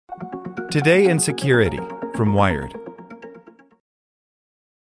Today in Security from Wired.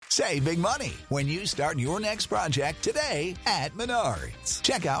 Save big money when you start your next project today at Menards.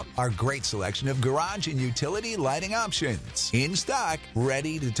 Check out our great selection of garage and utility lighting options. In stock,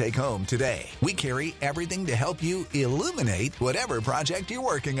 ready to take home today. We carry everything to help you illuminate whatever project you're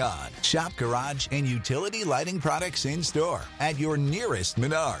working on. Shop garage and utility lighting products in store at your nearest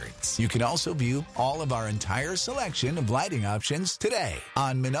Menards. You can also view all of our entire selection of lighting options today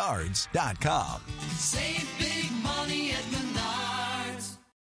on Menards.com. Save big money at Menards.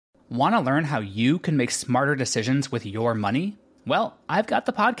 Want to learn how you can make smarter decisions with your money? Well, I've got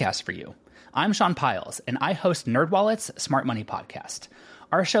the podcast for you. I'm Sean Piles, and I host NerdWallet's Smart Money Podcast.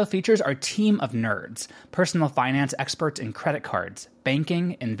 Our show features our team of nerds, personal finance experts in credit cards,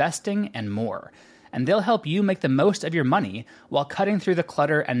 banking, investing, and more. And they'll help you make the most of your money while cutting through the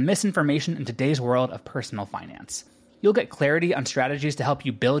clutter and misinformation in today's world of personal finance. You'll get clarity on strategies to help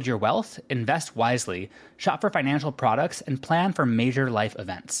you build your wealth, invest wisely, shop for financial products, and plan for major life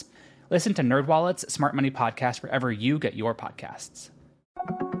events. Listen to NerdWallet's Smart Money Podcast wherever you get your podcasts.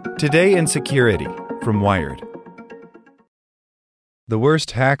 Today in Security from Wired. The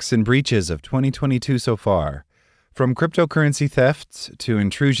worst hacks and breaches of 2022 so far. From cryptocurrency thefts to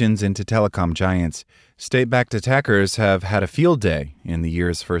intrusions into telecom giants, state-backed attackers have had a field day in the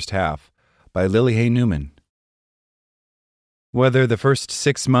year's first half. By Lily Hay Newman. Whether the first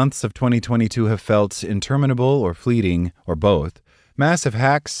 6 months of 2022 have felt interminable or fleeting, or both, massive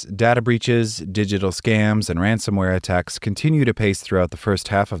hacks, data breaches, digital scams, and ransomware attacks continue to pace throughout the first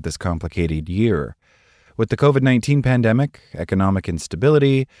half of this complicated year. With the COVID-19 pandemic, economic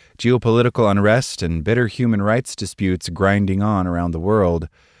instability, geopolitical unrest, and bitter human rights disputes grinding on around the world,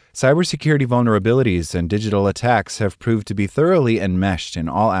 cybersecurity vulnerabilities and digital attacks have proved to be thoroughly enmeshed in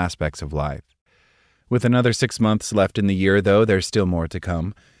all aspects of life. With another 6 months left in the year, though, there's still more to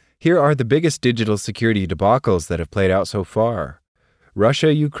come. Here are the biggest digital security debacles that have played out so far.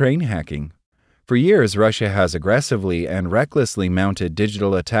 Russia-Ukraine hacking. For years, Russia has aggressively and recklessly mounted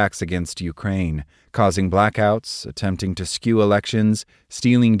digital attacks against Ukraine, causing blackouts, attempting to skew elections,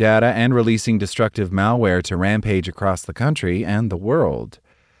 stealing data, and releasing destructive malware to rampage across the country and the world.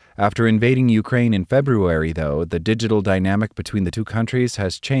 After invading Ukraine in February, though, the digital dynamic between the two countries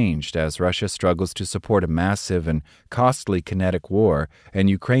has changed as Russia struggles to support a massive and costly kinetic war, and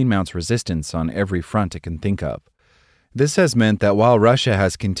Ukraine mounts resistance on every front it can think of. This has meant that while Russia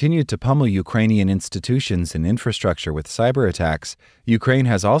has continued to pummel Ukrainian institutions and infrastructure with cyber attacks, Ukraine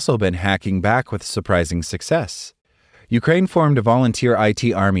has also been hacking back with surprising success. Ukraine formed a volunteer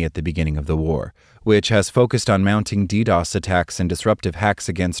IT army at the beginning of the war, which has focused on mounting DDoS attacks and disruptive hacks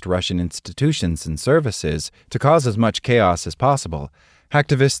against Russian institutions and services to cause as much chaos as possible.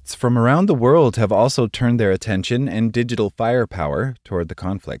 Hacktivists from around the world have also turned their attention and digital firepower toward the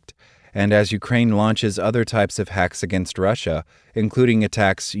conflict. And as Ukraine launches other types of hacks against Russia, including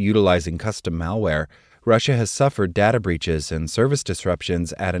attacks utilizing custom malware, Russia has suffered data breaches and service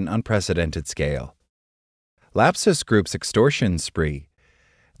disruptions at an unprecedented scale. Lapsus Group's extortion spree.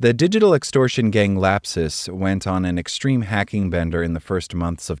 The digital extortion gang Lapsus went on an extreme hacking bender in the first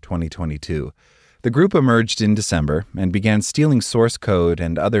months of 2022. The group emerged in December and began stealing source code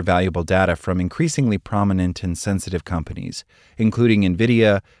and other valuable data from increasingly prominent and sensitive companies, including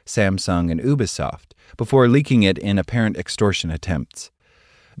NVIDIA, Samsung, and Ubisoft, before leaking it in apparent extortion attempts.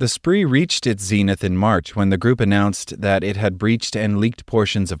 The spree reached its zenith in March when the group announced that it had breached and leaked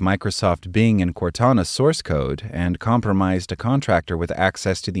portions of Microsoft Bing and Cortana's source code and compromised a contractor with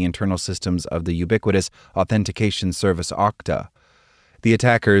access to the internal systems of the ubiquitous authentication service Okta. The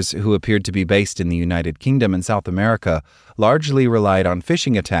attackers, who appeared to be based in the United Kingdom and South America, largely relied on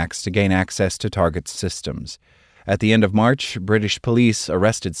phishing attacks to gain access to targets' systems. At the end of March, British police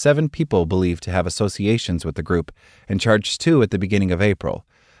arrested 7 people believed to have associations with the group and charged 2 at the beginning of April.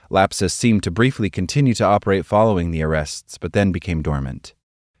 Lapsus seemed to briefly continue to operate following the arrests, but then became dormant.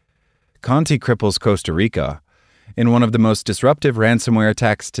 Conti cripples Costa Rica. In one of the most disruptive ransomware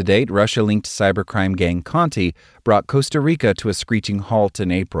attacks to date, Russia-linked cybercrime gang Conti brought Costa Rica to a screeching halt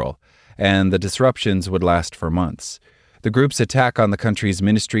in April, and the disruptions would last for months. The group's attack on the country's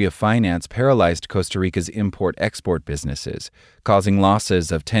Ministry of Finance paralyzed Costa Rica's import-export businesses, causing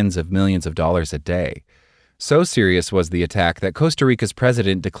losses of tens of millions of dollars a day. So serious was the attack that Costa Rica's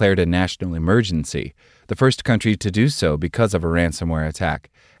president declared a national emergency, the first country to do so because of a ransomware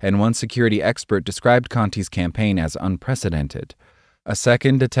attack, and one security expert described Conti's campaign as unprecedented. A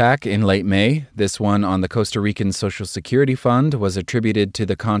second attack in late May, this one on the Costa Rican Social Security Fund, was attributed to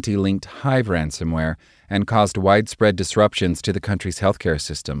the Conti-linked Hive ransomware and caused widespread disruptions to the country's healthcare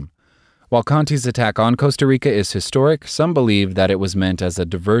system. While Conti's attack on Costa Rica is historic, some believe that it was meant as a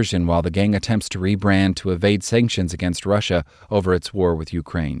diversion while the gang attempts to rebrand to evade sanctions against Russia over its war with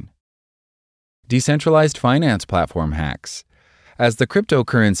Ukraine. Decentralized finance platform hacks. As the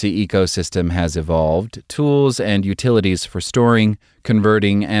cryptocurrency ecosystem has evolved, tools and utilities for storing,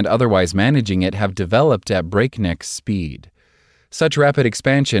 converting, and otherwise managing it have developed at breakneck speed. Such rapid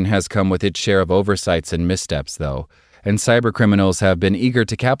expansion has come with its share of oversights and missteps, though, and cybercriminals have been eager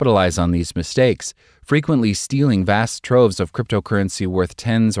to capitalize on these mistakes, frequently stealing vast troves of cryptocurrency worth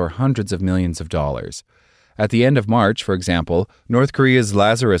tens or hundreds of millions of dollars. At the end of March, for example, North Korea's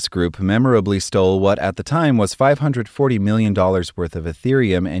Lazarus Group memorably stole what at the time was $540 million worth of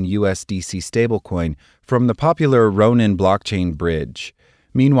Ethereum and USDC stablecoin from the popular Ronin blockchain bridge.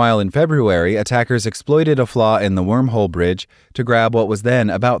 Meanwhile, in February, attackers exploited a flaw in the Wormhole bridge to grab what was then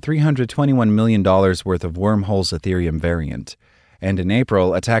about $321 million worth of Wormhole's Ethereum variant. And in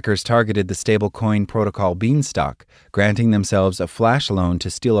April, attackers targeted the stablecoin protocol Beanstalk, granting themselves a flash loan to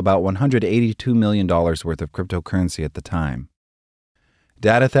steal about $182 million worth of cryptocurrency at the time.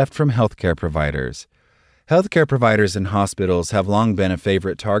 Data theft from healthcare providers. Healthcare providers and hospitals have long been a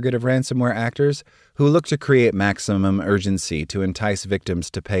favorite target of ransomware actors who look to create maximum urgency to entice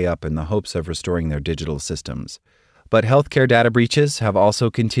victims to pay up in the hopes of restoring their digital systems. But healthcare data breaches have also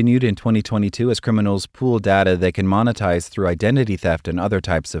continued in 2022 as criminals pool data they can monetize through identity theft and other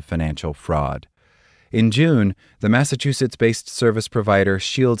types of financial fraud. In June, the Massachusetts-based service provider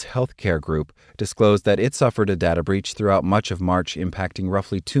Shields Healthcare Group disclosed that it suffered a data breach throughout much of March, impacting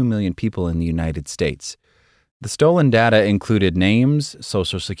roughly 2 million people in the United States. The stolen data included names,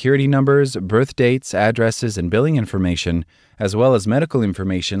 social security numbers, birth dates, addresses, and billing information, as well as medical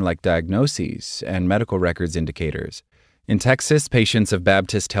information like diagnoses and medical records indicators. In Texas, patients of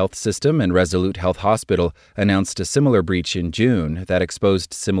Baptist Health System and Resolute Health Hospital announced a similar breach in June that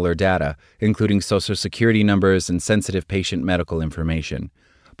exposed similar data, including social security numbers and sensitive patient medical information.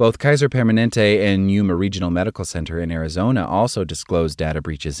 Both Kaiser Permanente and Yuma Regional Medical Center in Arizona also disclosed data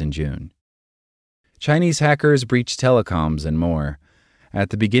breaches in June. Chinese hackers breached telecoms and more.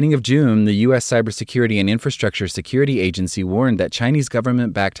 At the beginning of June, the U.S. Cybersecurity and Infrastructure Security Agency warned that Chinese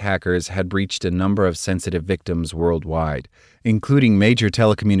government-backed hackers had breached a number of sensitive victims worldwide, including major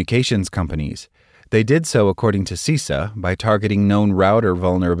telecommunications companies. They did so, according to CISA, by targeting known router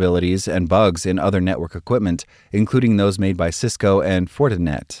vulnerabilities and bugs in other network equipment, including those made by Cisco and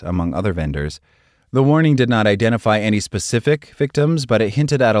Fortinet, among other vendors. The warning did not identify any specific victims, but it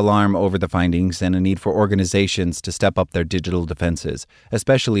hinted at alarm over the findings and a need for organizations to step up their digital defenses,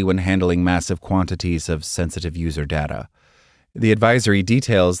 especially when handling massive quantities of sensitive user data. The advisory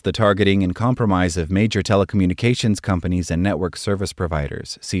details the targeting and compromise of major telecommunications companies and network service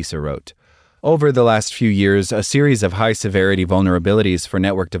providers, CISA wrote. Over the last few years, a series of high-severity vulnerabilities for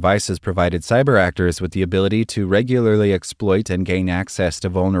network devices provided cyber actors with the ability to regularly exploit and gain access to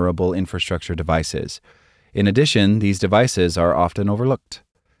vulnerable infrastructure devices. In addition, these devices are often overlooked.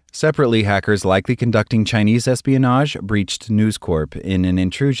 Separately, hackers likely conducting Chinese espionage breached News Corp in an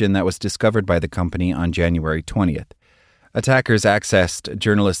intrusion that was discovered by the company on January 20th. Attackers accessed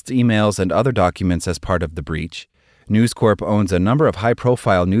journalists' emails and other documents as part of the breach. News Corp owns a number of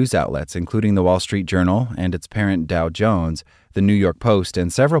high-profile news outlets, including the Wall Street Journal and its parent Dow Jones, the New York Post,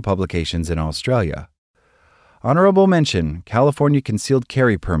 and several publications in Australia. Honorable mention, California concealed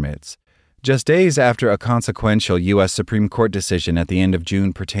carry permits. Just days after a consequential U.S. Supreme Court decision at the end of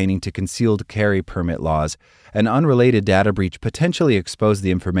June pertaining to concealed carry permit laws, an unrelated data breach potentially exposed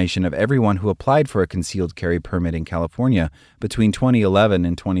the information of everyone who applied for a concealed carry permit in California between 2011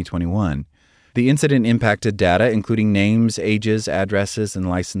 and 2021. The incident impacted data including names, ages, addresses, and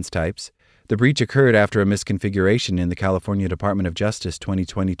license types. The breach occurred after a misconfiguration in the California Department of Justice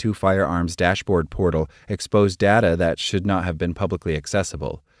 2022 Firearms Dashboard portal exposed data that should not have been publicly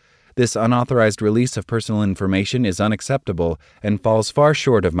accessible. This unauthorized release of personal information is unacceptable and falls far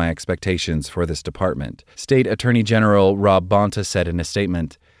short of my expectations for this department, State Attorney General Rob Bonta said in a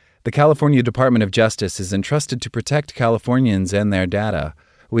statement. The California Department of Justice is entrusted to protect Californians and their data.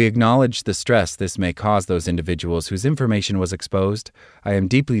 We acknowledge the stress this may cause those individuals whose information was exposed. I am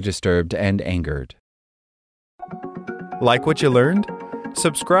deeply disturbed and angered. Like what you learned?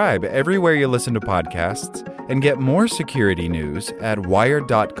 Subscribe everywhere you listen to podcasts and get more security news at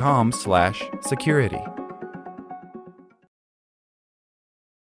wired.com/security.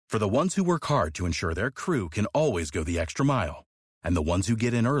 For the ones who work hard to ensure their crew can always go the extra mile, and the ones who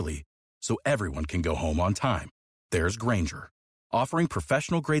get in early so everyone can go home on time, there's Grainger, offering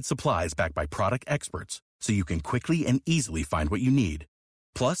professional-grade supplies backed by product experts so you can quickly and easily find what you need.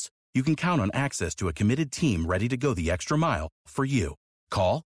 Plus, you can count on access to a committed team ready to go the extra mile for you.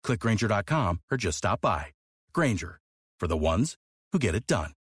 Call, Click Grainger.com or just stop by. Grainger, for the ones who get it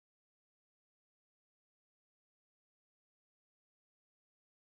done.